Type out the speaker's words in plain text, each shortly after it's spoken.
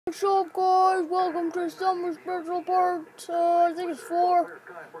What's up, guys? Welcome to Summer Special Part, I think it's 4.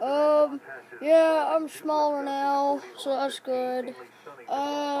 Yeah, I'm smaller now, so that's good.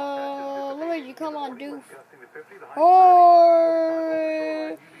 Luigi, come on, doof.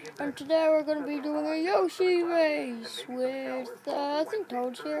 Hi! And today we're gonna be doing a Yoshi race with, I think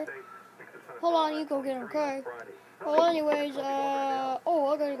Toad's here. Hold on, you go get him, okay? Well, anyways, I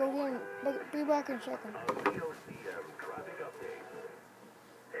gotta go get him. Be back in a second.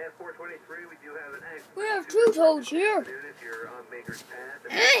 We have 2 Toads here.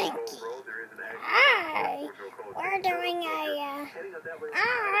 Hi, we're doing a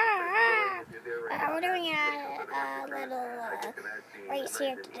little race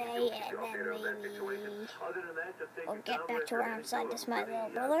here today, and then maybe we'll get back to where I'm inside this my little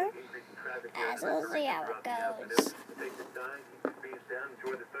brother. So we'll see how it goes.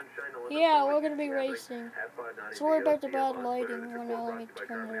 Yeah, we're gonna be racing. Sorry about the bad lighting. Let me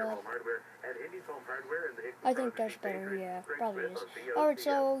turn it up. I think that's better. Yeah, probably is. Alright,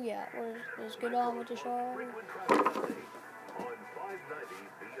 so yeah, let's get on with the show.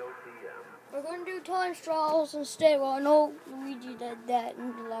 We're gonna do time trials instead. Well, I know Luigi did that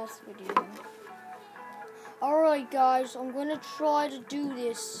in the last video. Alright, guys, I'm gonna try to do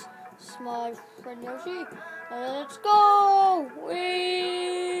this. It's my friend Yoshi. Let's go!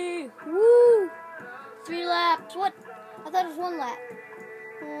 Whee! Woo! 3 laps. What? I thought it was 1 lap.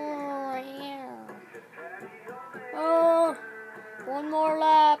 Oh, yeah. Oh, 1 more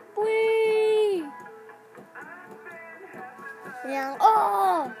lap. Whee! Yeah.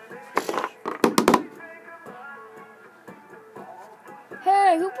 Oh!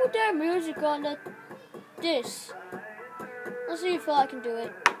 Hey, who put that music on this? Let's see if I can do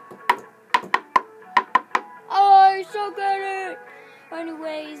it. Oh, you're so good at it.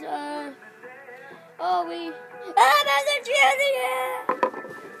 Anyways, I'm the champion!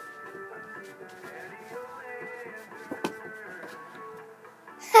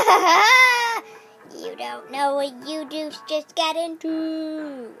 You don't know what you just got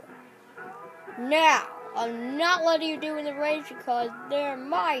into. Now, I'm not letting you do in the race because they're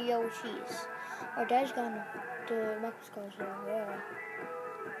my Yoshis. Our dad's gone to Mexico, so yeah.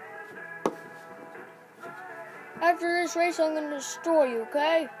 After this race, I'm gonna destroy you,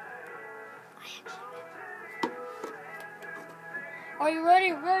 okay? Are you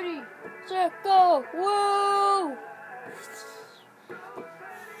ready? Ready, set, go! Woo!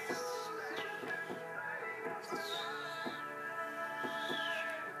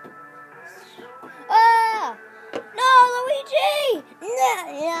 Ah! No, Luigi!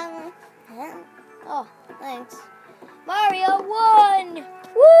 Oh, thanks. Mario won!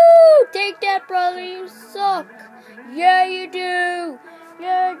 Woo! Take that, brother, you suck! Yeah, you do!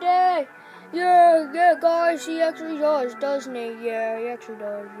 Yeah, Dad! Yeah, guys, he actually does, doesn't he? Yeah, he actually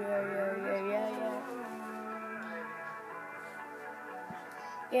does. Yeah.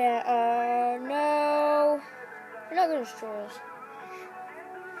 Yeah, no. You're not gonna destroy us.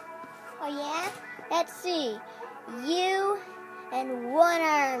 Oh, yeah? Let's see. You and 1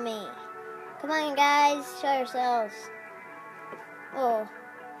 army. Come on, guys, show yourselves. Oh,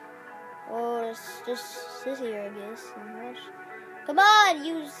 this here, I guess. Come on,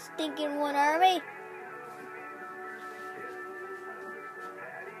 you stinking 1 army.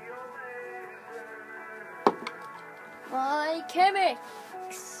 My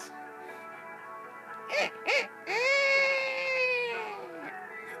gimmicks.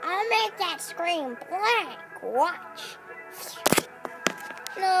 I'll make that screen black. Watch.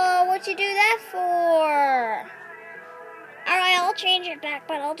 No, what'd you do that for? Alright, I'll change it back,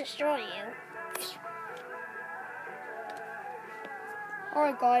 but I'll destroy you.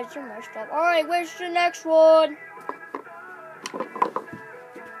 Alright, guys, you're messed up. Alright, where's the next one?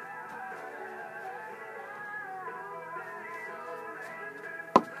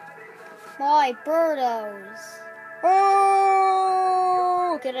 My birdos.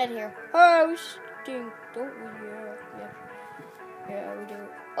 Oh, get out of here. Oh, we stink, don't we? Yeah, we do.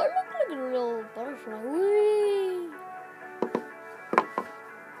 Oh, look like a little butterfly. Whee!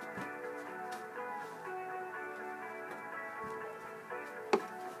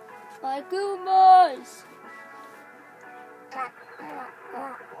 My Goombas!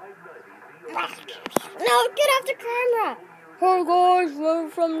 No, get off the camera! Hey guys, we're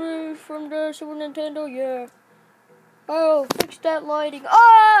from the Super Nintendo, yeah. Oh, fix that lighting.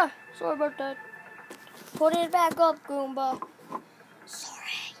 Ah! Sorry about that. Put it back up, Goomba.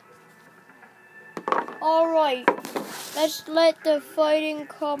 Sorry. Alright, let's let the fighting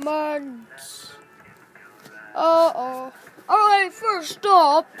commence. Alright, first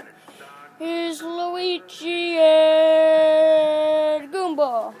up Here's Luigi and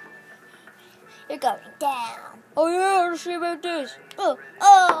Goomba. You're going down. Oh yeah, let's see about this. Oh,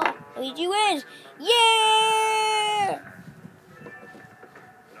 Luigi wins. Yeah!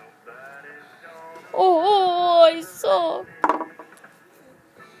 Oh, I suck.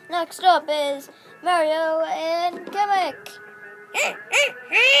 Next up is Mario and Kamek.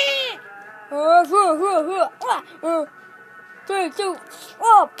 3, 2,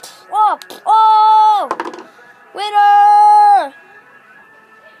 oh! Winner!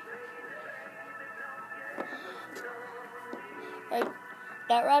 Right,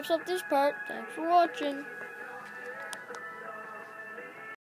 that wraps up this part. Thanks for watching.